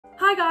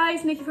Hi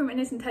guys, Nikki from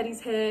Innocent Teddies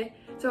here.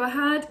 So I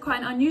had quite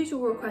an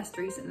unusual request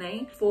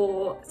recently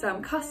for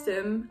some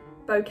custom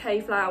bouquet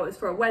flowers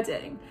for a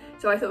wedding.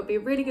 So I thought it'd be a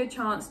really good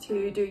chance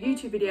to do a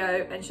YouTube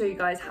video and show you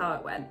guys how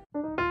it went.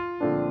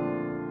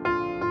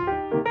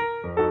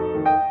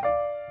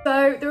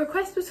 So the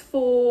request was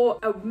for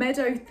a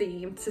meadow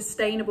themed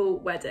sustainable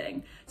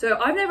wedding. So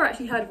I've never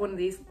actually heard of one of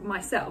these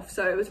myself.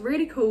 So it was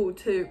really cool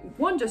to,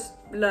 one, just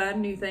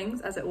learn new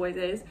things as it always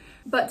is,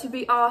 but to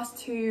be asked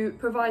to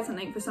provide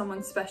something for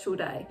someone's special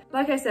day.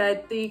 Like I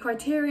said, the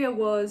criteria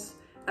was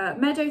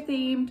meadow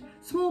themed,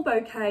 small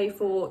bouquet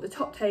for the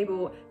top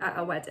table at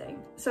a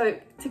wedding. So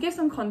to give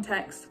some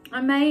context,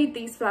 I made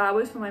these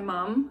flowers for my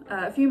mum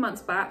a few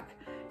months back,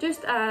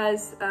 just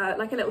as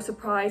like a little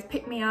surprise,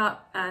 pick me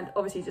up, and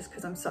obviously just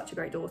because I'm such a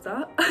great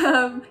daughter.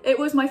 It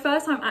was my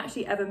first time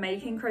actually ever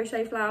making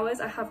crochet flowers.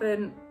 I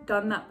haven't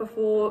done that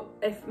before.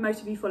 If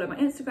most of you follow my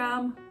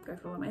Instagram, go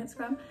follow my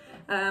Instagram.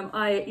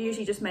 I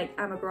usually just make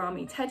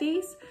amigurumi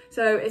teddies,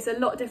 so it's a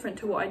lot different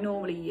to what I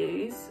normally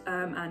use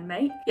and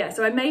make. Yeah,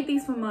 so I made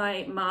these for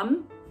my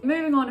mum.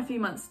 Moving on a few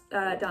months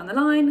down the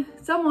line,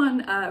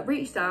 someone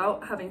reached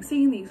out having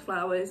seen these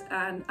flowers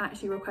and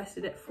actually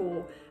requested it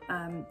for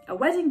a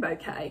wedding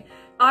bouquet.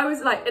 I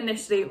was like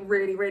initially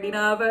really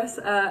nervous.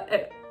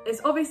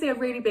 It's obviously a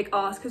really big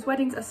ask because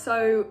weddings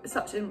are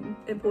such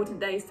important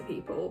days to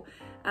people,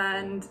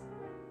 and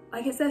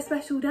like it's their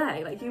special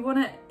day. Like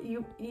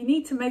you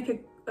need to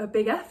make a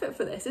big effort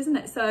for this, isn't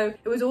it? So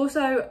it was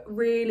also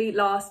really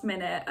last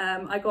minute.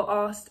 I got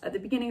asked at the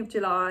beginning of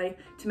July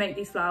to make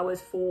these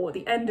flowers for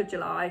the end of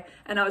July,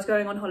 and I was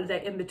going on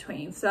holiday in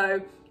between.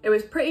 So it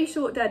was pretty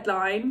short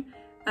deadline.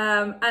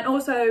 And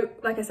also,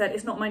 like I said,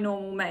 it's not my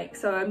normal make,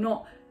 so I'm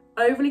not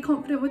overly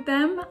confident with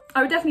them.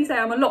 I would definitely say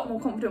I'm a lot more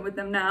confident with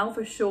them now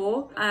for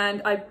sure,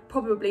 and I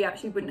probably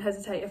actually wouldn't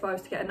hesitate if I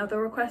was to get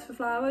another request for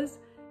flowers.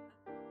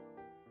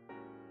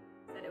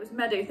 It was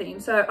meadow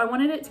themed, so I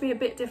wanted it to be a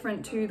bit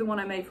different to the one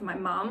I made for my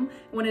mum.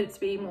 I wanted it to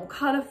be more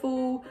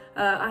colourful.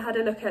 I had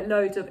a look at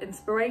loads of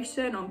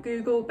inspiration on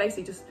Google,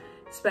 basically just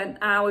spent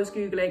hours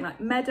googling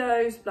like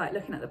meadows, like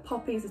looking at the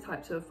poppies, the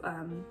types of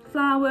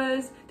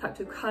flowers, types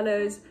of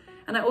colours.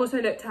 And I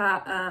also looked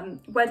at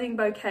wedding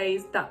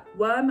bouquets that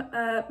were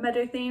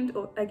meadow themed,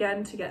 or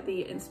again to get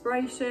the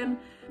inspiration.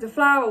 The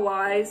flower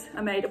wise,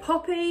 I made a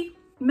poppy,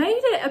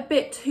 made it a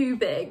bit too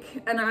big,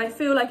 and I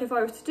feel like if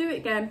I was to do it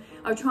again,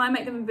 I would try and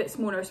make them a bit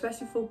smaller,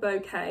 especially for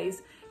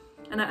bouquets.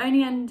 And I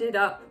only ended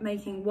up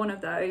making one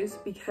of those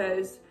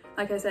because,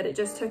 like I said, it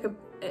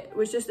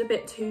was just a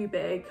bit too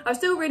big. I was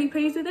still really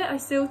pleased with it. I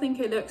still think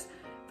it looks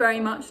very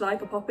much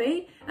like a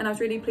poppy, and I was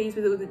really pleased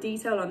with all the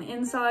detail on the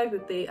inside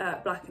with the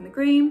black and the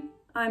green.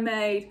 I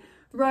made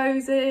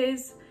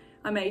roses,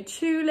 I made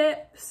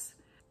tulips,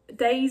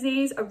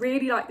 daisies. I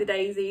really like the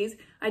daisies.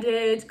 I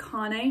did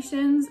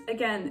carnations.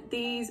 Again,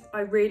 these,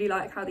 I really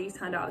like how these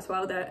turned out as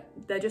well.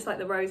 They're just like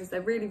the roses,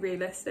 they're really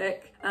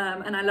realistic.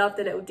 And I love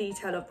the little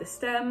detail of the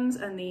stems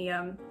and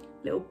the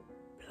little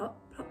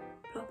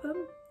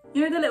plopum.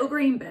 You know, the little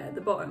green bit at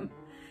the bottom.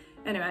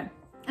 Anyway.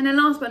 And then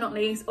last but not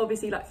least,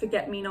 obviously like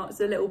forget-me-nots,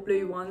 the little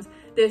blue ones.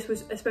 This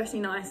was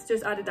especially nice,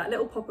 just added that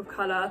little pop of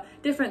colour,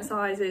 different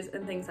sizes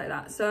and things like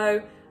that.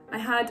 So I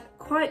had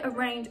quite a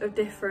range of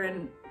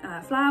different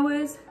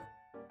flowers.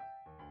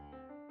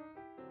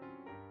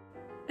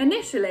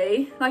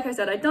 Initially, like I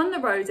said, I'd done the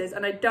roses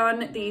and I'd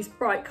done these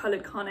bright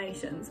coloured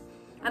carnations,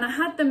 and I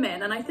had them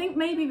in, and I think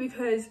maybe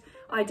because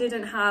I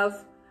didn't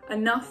have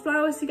enough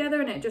flowers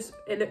together and it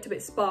looked a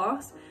bit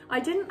sparse, I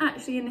didn't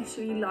actually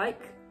initially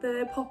like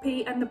the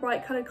poppy and the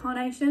bright coloured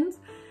carnations.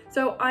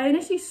 So I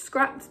initially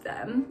scrapped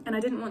them and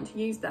I didn't want to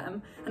use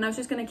them, and I was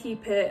just going to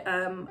keep it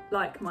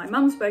like my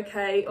mum's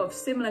bouquet of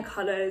similar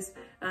colours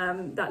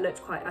that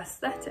looked quite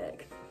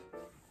aesthetic.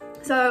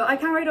 So I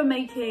carried on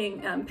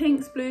making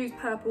pinks, blues,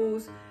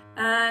 purples,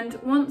 and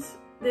once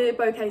the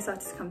bouquet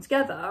started to come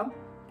together,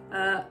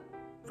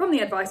 from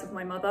the advice of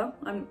my mother,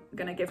 I'm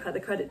going to give her the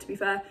credit to be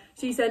fair,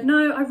 she said,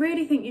 no, I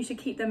really think you should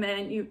keep them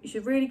in, you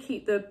should really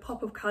keep the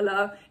pop of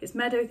colour, it's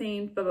meadow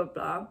themed, blah blah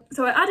blah.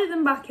 So I added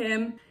them back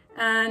in,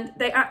 and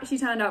they actually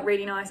turned out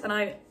really nice, and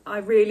I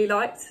really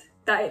liked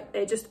that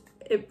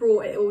it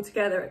brought it all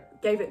together.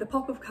 It gave it the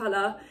pop of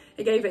colour,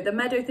 it gave it the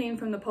meadow theme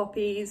from the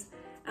poppies,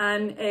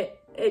 and it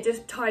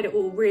just tied it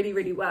all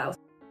really well.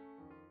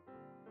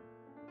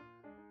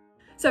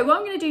 So what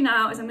I'm going to do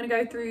now is I'm going to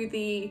go through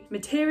the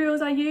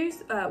materials I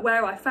used,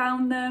 where I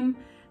found them,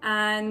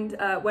 and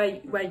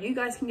where you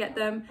guys can get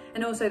them,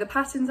 and also the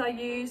patterns I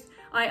used.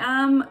 I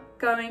am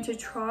going to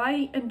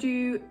try and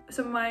do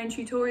some of my own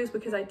tutorials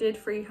because I did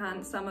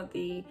freehand some of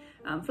the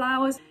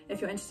flowers.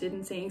 If you're interested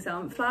in seeing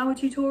some flower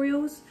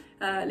tutorials,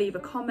 leave a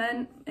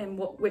comment in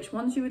which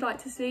ones you would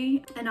like to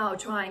see, and I'll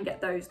try and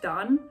get those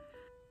done.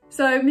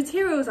 So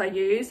materials I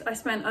used, I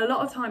spent a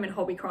lot of time in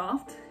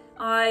Hobbycraft.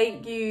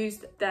 I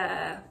used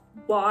their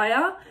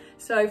wire.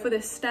 So for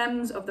the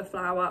stems of the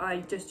flower,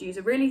 I just use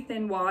a really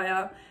thin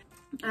wire.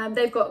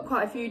 They've got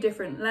quite a few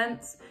different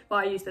lengths, but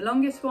I used the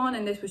longest one,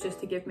 and this was just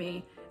to give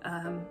me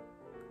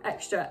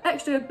extra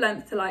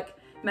length to like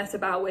mess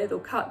about with or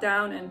cut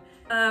down. And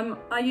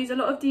I use a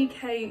lot of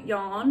DK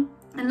yarn,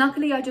 and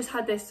luckily I just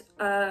had this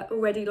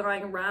already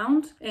lying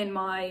around in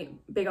my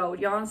big old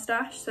yarn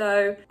stash,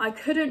 so I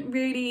couldn't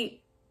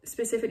really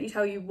specifically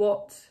tell you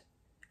what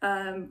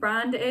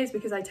brand it is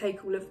because I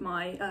take all of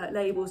my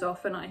labels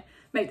off and I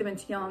make them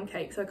into yarn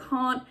cake, so I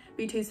can't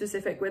be too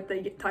specific with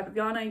the type of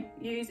yarn I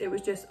use. It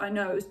was just, I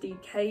know it was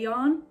DK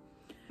yarn.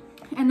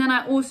 And then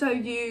I also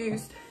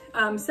used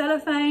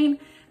cellophane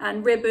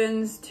and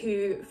ribbons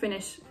to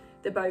finish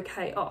the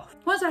bouquet off.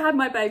 Once I had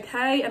my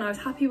bouquet and I was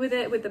happy with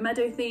it, with the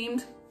meadow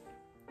themed,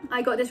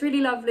 I got this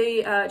really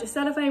lovely just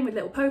cellophane with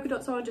little polka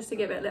dots on, just to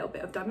give it a little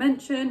bit of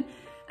dimension.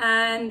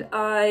 And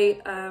I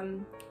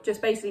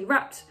just basically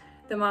wrapped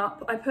them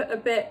up. I put a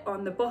bit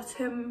on the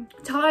bottom,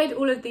 tied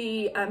all of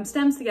the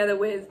stems together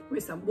with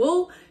some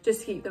wool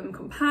just to keep them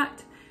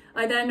compact.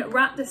 I then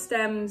wrapped the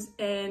stems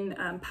in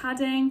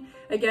padding,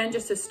 again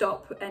just to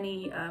stop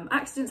any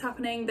accidents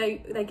happening.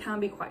 They can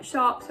be quite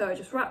sharp, so I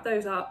just wrapped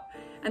those up.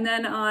 And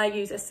then I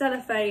used a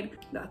cellophane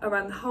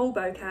around the whole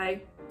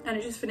bouquet, and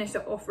it just finished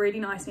it off really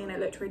nicely and it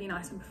looked really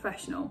nice and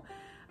professional.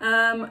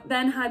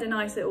 Then had a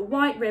nice little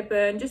white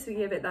ribbon just to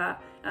give it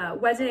that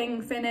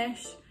wedding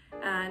finish,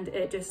 and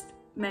it just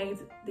made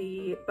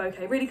the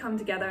bouquet really come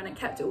together and it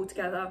kept it all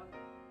together.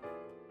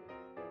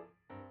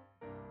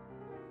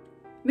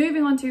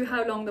 Moving on to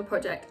how long the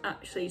project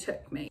actually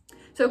took me.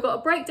 So I've got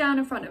a breakdown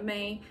in front of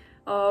me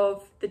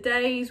of the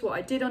days, what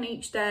I did on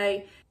each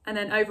day, and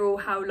then overall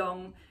how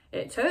long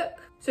it took.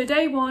 So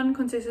day one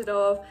consisted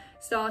of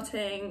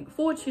starting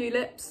 4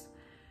 tulips,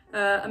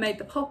 I made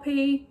the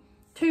poppy,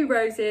 2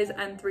 roses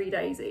and 3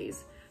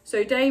 daisies.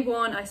 So day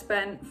one I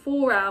spent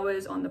 4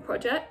 hours on the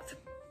project.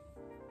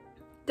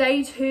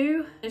 Day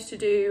 2 is to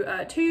do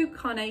 2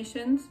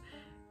 carnations,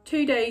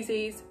 2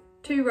 daisies,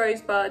 2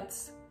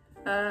 rosebuds,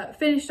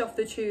 finished off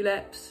the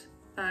tulips,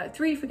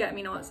 3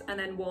 forget-me-nots and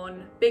then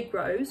 1 big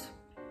rose.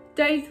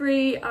 Day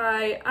 3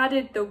 I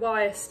added the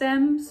wire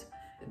stems.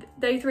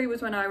 Day 3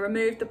 was when I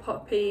removed the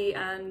poppy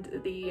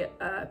and the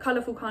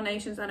colourful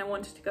carnations and I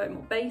wanted to go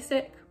more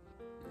basic.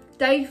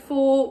 Day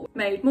 4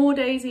 made more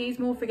daisies,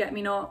 more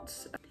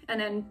forget-me-nots, and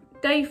then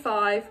day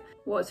 5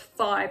 was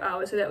 5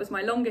 hours, so that was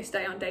my longest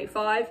day on day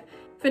 5.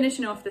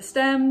 Finishing off the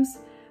stems,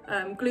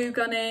 glue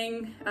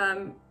gunning,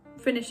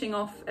 finishing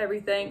off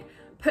everything,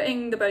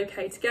 putting the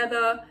bouquet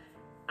together,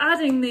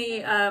 adding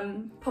the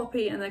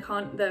poppy and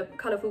the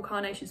colourful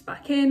carnations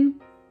back in,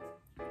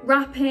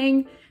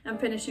 wrapping and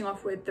finishing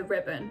off with the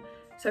ribbon.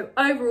 So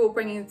overall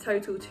bringing the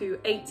total to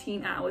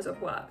 18 hours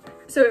of work.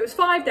 So it was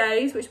 5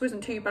 days, which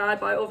wasn't too bad,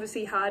 but I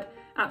obviously had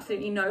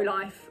absolutely no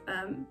life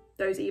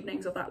those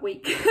evenings of that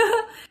week.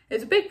 It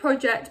was a big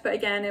project, but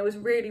again, it was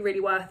really, really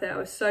worth it. I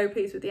was so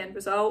pleased with the end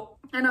result.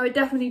 And I would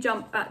definitely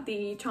jump at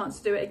the chance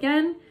to do it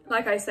again.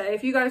 Like I say,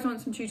 if you guys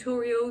want some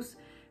tutorials,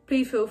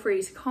 please feel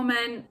free to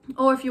comment.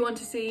 Or if you want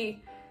to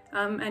see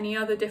any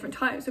other different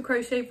types of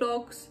crochet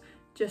vlogs,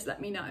 just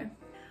let me know.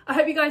 I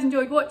hope you guys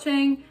enjoyed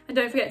watching, and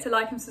don't forget to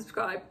like and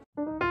subscribe.